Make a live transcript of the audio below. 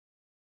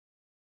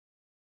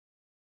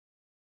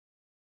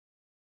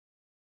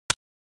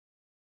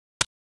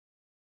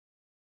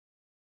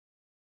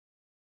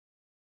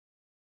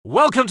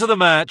Welcome to the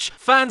match.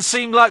 Fans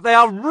seem like they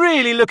are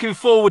really looking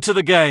forward to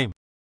the game.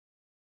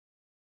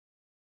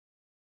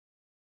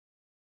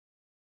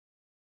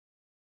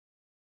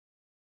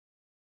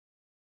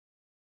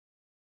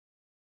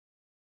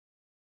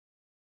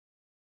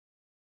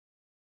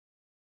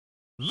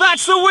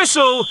 That's the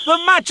whistle! The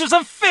match has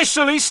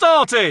officially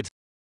started!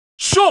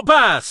 Short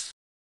pass!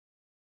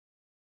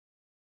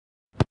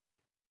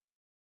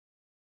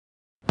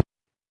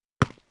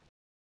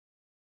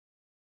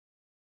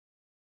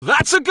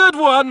 That's a good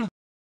one!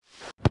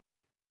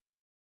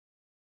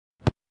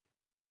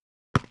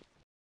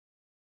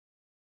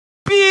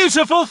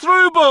 Beautiful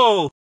through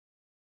ball!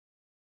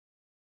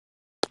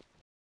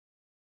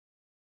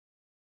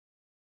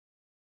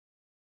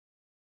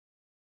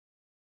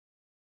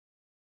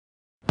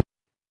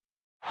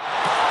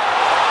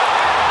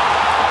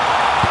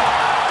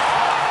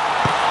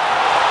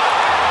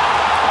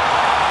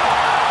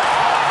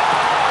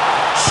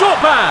 Short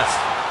pass!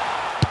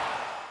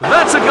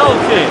 That's a goal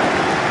kick!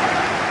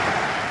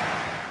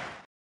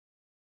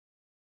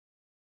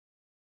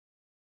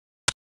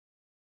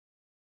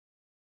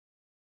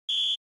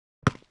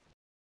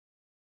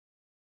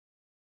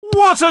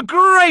 What a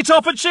great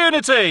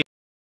opportunity!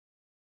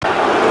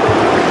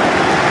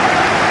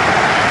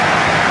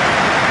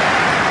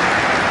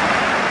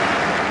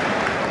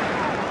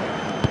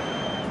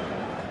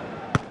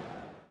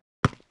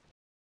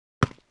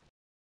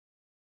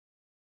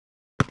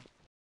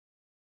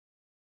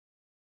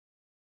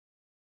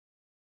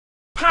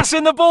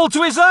 Passing the ball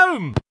to his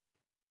own!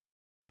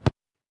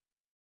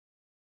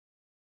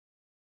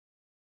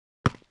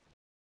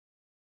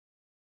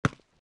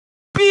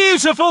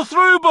 Beautiful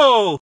through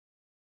ball!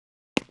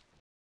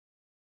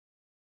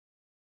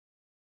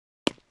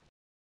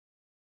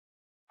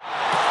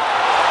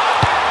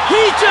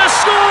 He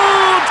just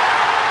scored!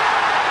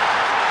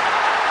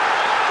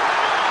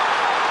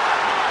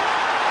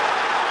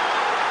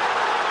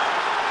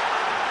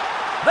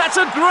 That's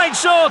a great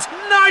shot!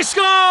 Nice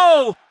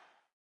goal!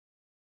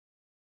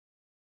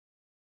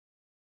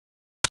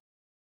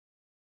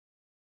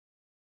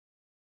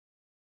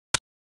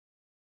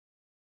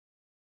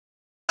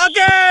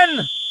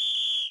 Again!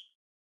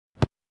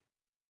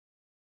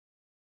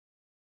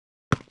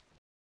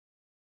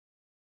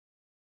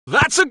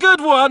 That's a good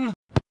one!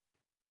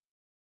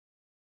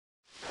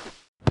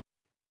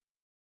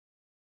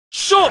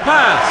 Short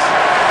pass!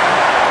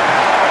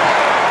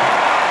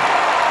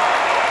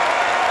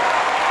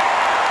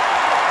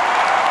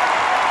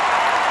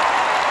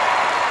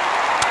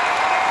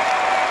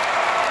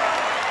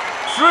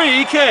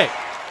 Free kick!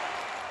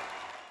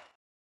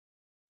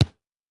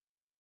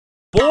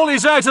 Ball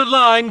is out of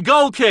line,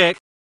 goal kick!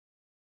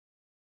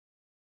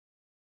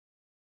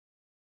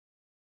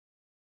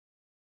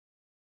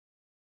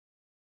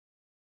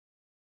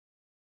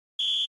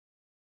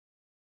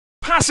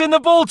 Passing the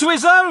ball to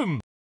his own!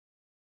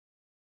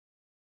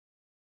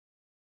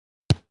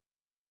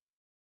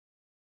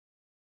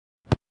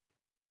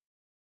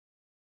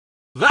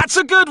 That's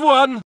a good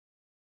one!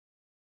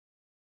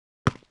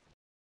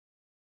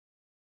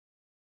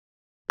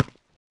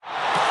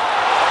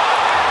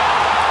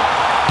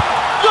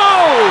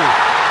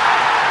 Goal!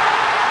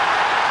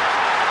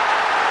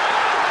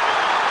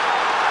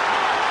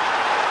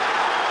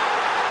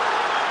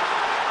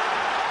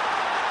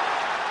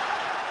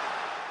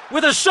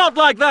 With a shot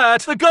like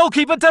that, the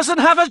goalkeeper doesn't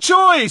have a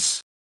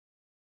choice!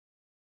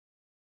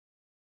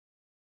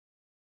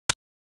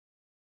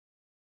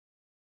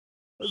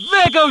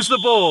 There goes the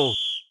ball!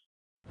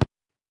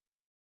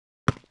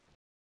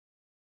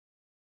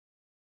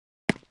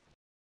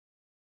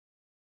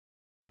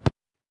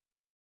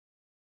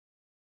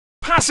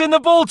 Passing the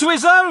ball to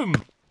his own!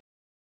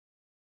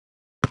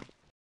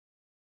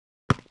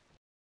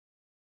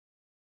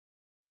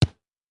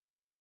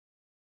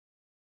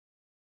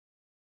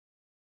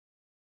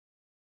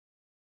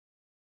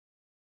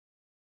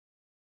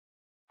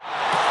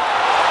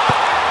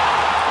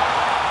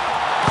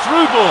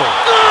 Through ball!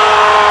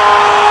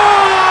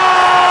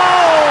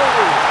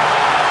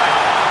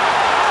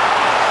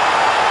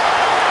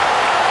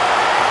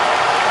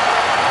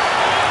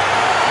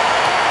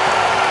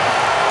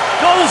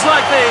 Goals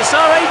like this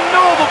are a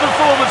normal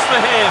performance for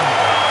him.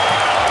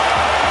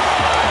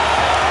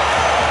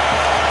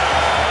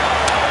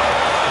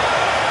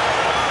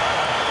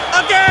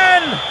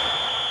 Again!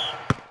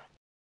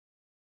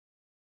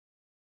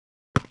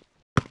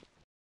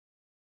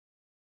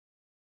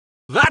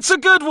 That's a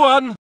good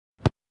one.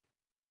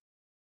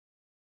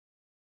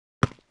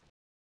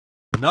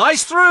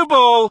 Nice through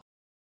ball.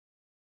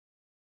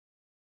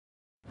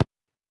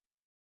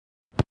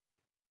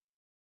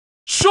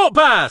 Short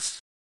pass.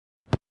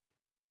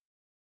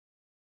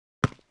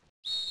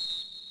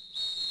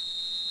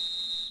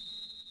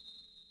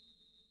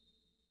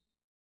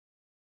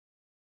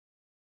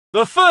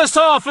 The first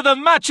half of the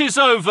match is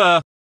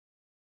over.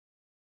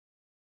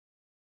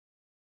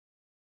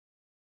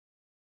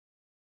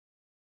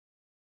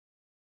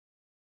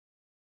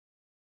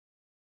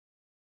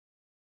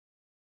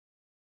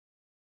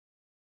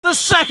 The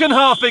second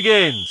half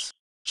begins.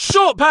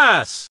 Short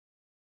pass.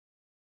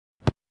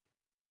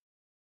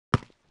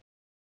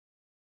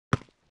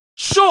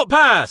 Short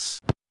pass.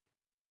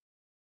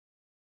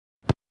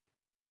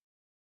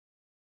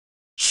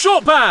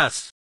 Short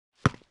pass.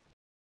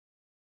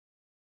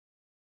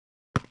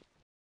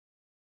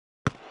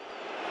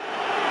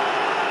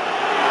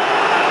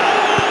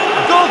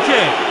 Goal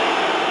kick.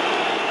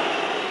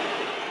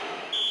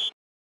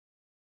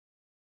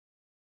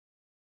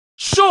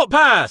 Short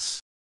pass.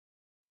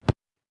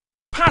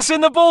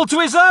 Passing the ball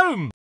to his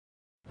own.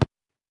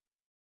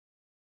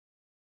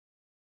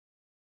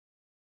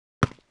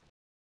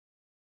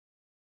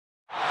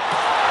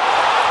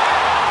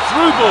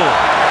 Through ball.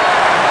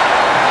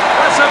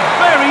 That's a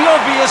very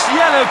obvious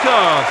yellow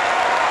card.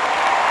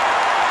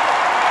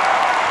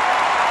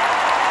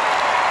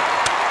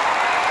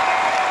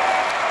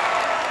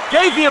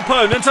 Gave the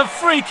opponent a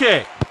free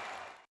kick.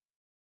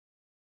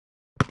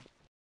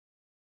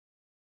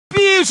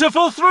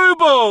 Beautiful through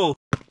ball.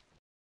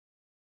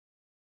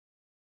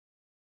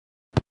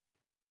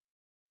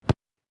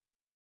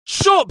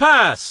 Short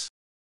pass.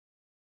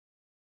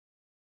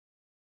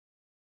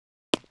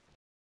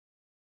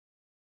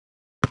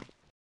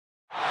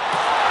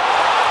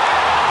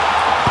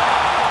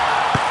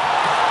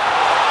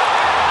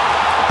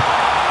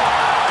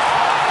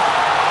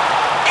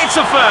 It's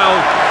a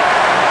foul.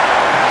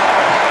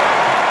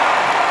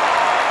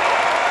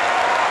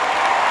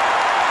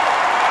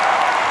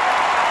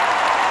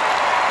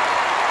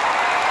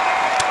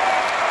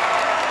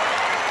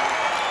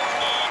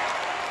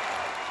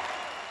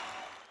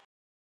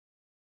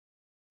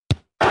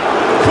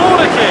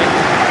 Corner kick.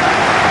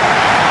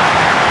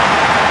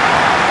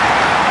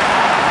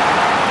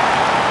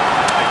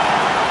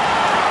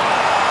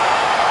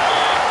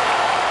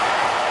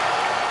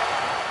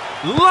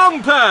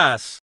 Long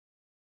pass.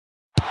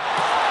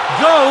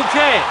 Goal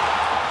kick.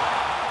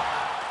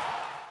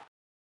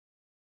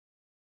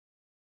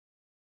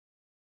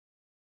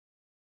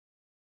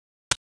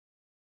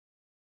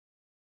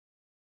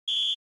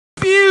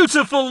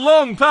 Beautiful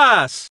long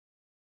pass.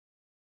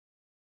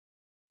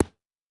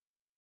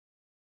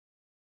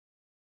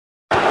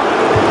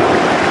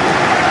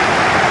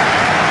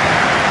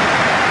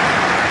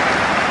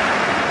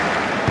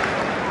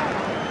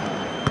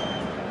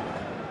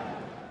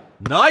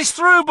 Nice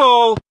through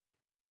ball.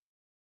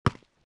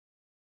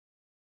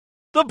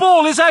 The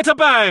ball is out of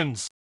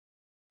bounds.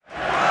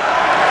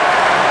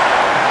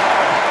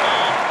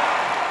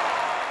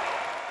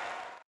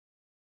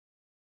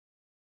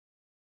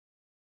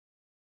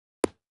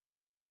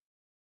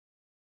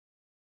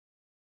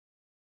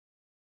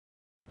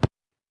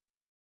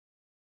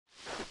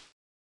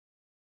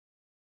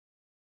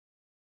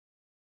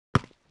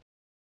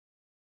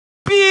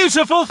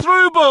 Beautiful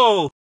through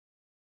ball.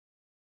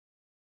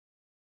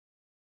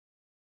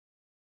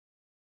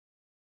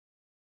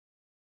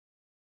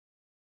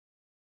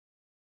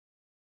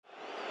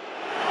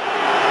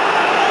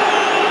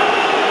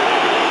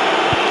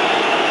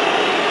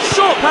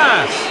 Short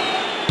pass.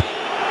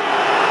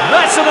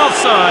 That's an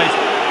offside.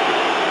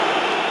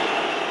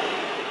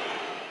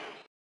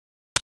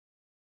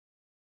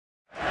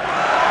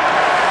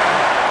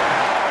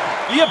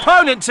 The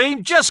opponent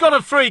team just got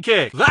a free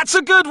kick. That's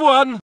a good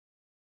one.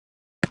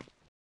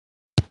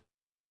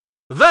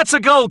 That's a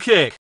goal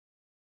kick.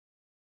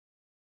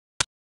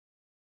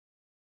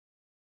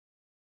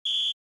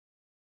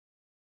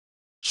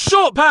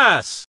 Short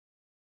pass.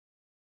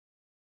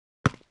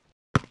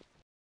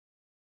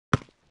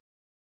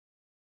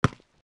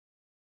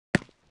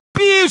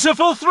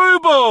 Beautiful through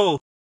ball.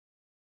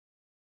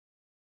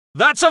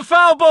 That's a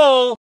foul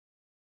ball.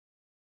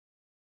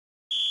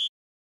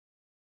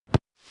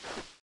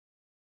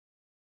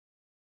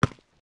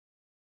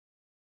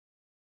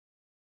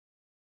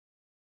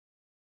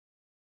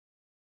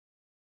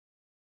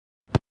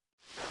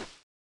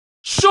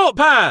 Short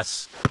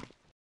pass.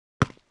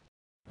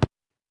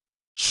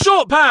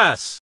 Short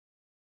pass.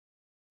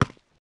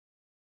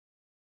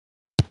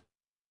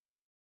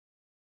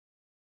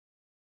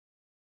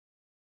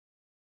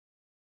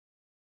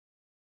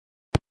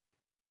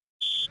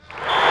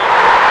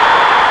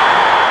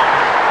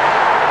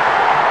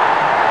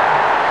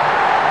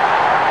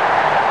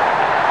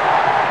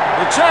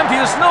 The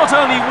champions not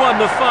only won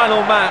the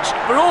final match,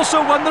 but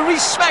also won the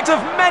respect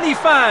of many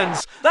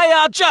fans. They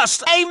are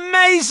just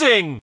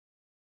amazing!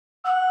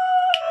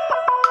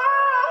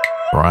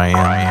 Brian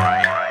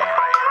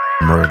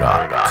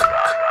Murdoch.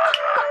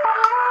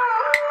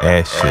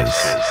 Ashes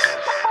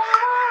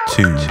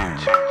to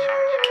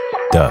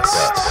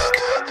dust.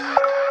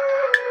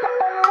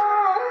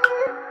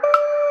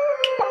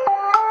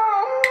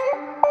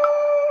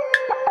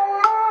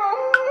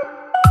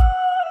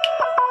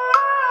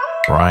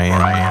 Brian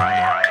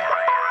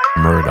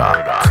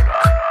Murdoch.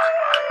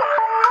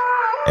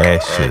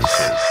 Ashes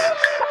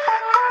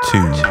to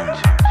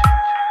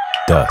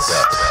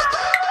dust.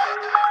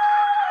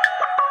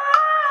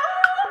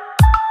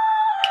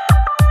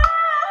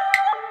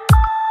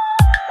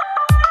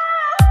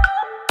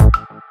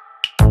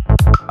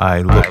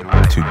 I look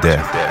to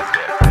death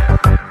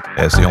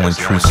as the only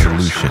true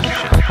solution,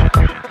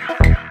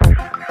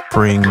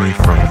 freeing me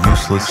from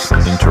useless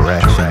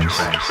interactions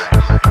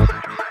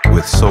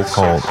with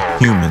so-called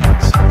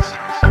humans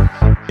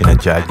in a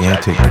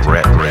gigantic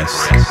rat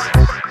race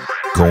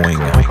going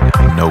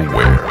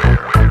nowhere.